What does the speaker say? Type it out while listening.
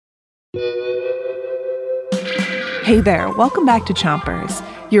Hey there, welcome back to Chompers,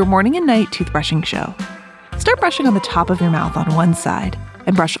 your morning and night toothbrushing show. Start brushing on the top of your mouth on one side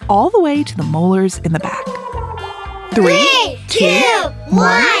and brush all the way to the molars in the back. 3, 2,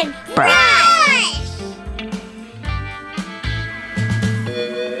 1, brush!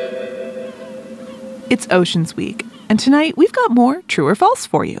 It's Oceans Week, and tonight we've got more true or false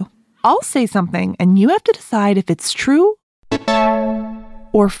for you. I'll say something, and you have to decide if it's true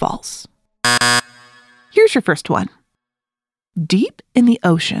or false. Here's your first one. Deep in the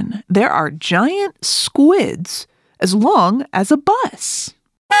ocean, there are giant squids as long as a bus.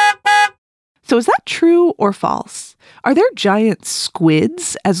 So is that true or false? Are there giant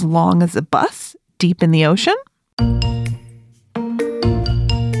squids as long as a bus deep in the ocean?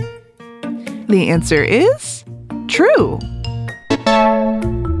 The answer is true.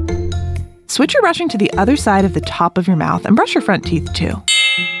 Switch your brushing to the other side of the top of your mouth and brush your front teeth too.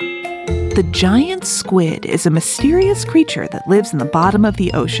 The giant squid is a mysterious creature that lives in the bottom of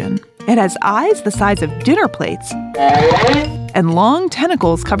the ocean. It has eyes the size of dinner plates and long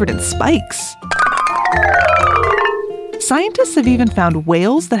tentacles covered in spikes. Scientists have even found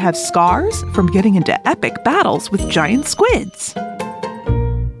whales that have scars from getting into epic battles with giant squids.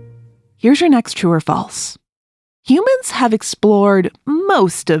 Here's your next true or false. Humans have explored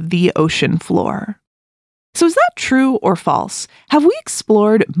most of the ocean floor. So is that true or false? Have we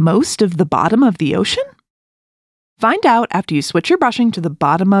explored most of the bottom of the ocean? Find out after you switch your brushing to the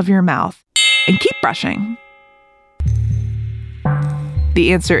bottom of your mouth and keep brushing.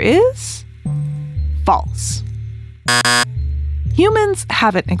 The answer is false. Humans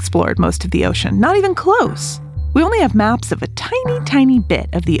haven't explored most of the ocean, not even close. We only have maps of a tiny, tiny bit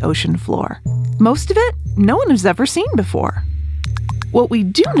of the ocean floor. Most of it, no one has ever seen before. What we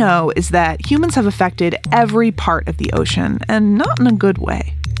do know is that humans have affected every part of the ocean, and not in a good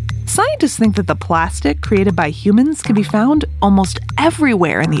way. Scientists think that the plastic created by humans can be found almost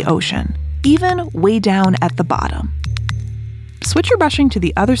everywhere in the ocean, even way down at the bottom. Switch your brushing to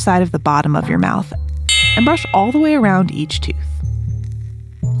the other side of the bottom of your mouth and brush all the way around each tooth.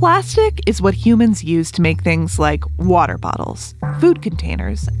 Plastic is what humans use to make things like water bottles, food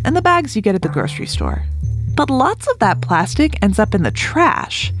containers, and the bags you get at the grocery store. But lots of that plastic ends up in the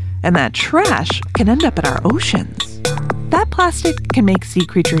trash, and that trash can end up in our oceans. That plastic can make sea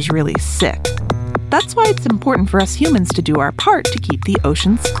creatures really sick. That's why it's important for us humans to do our part to keep the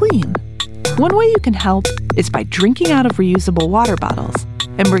oceans clean. One way you can help is by drinking out of reusable water bottles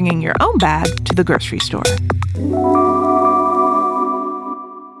and bringing your own bag to the grocery store.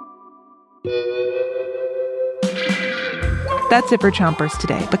 That's it for Chompers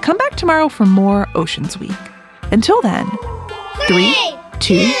today, but come back tomorrow for more Oceans Week. Until then, 3,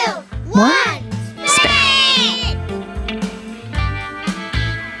 2, 1, spit!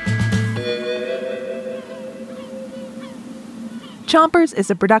 Chompers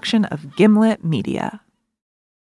is a production of Gimlet Media.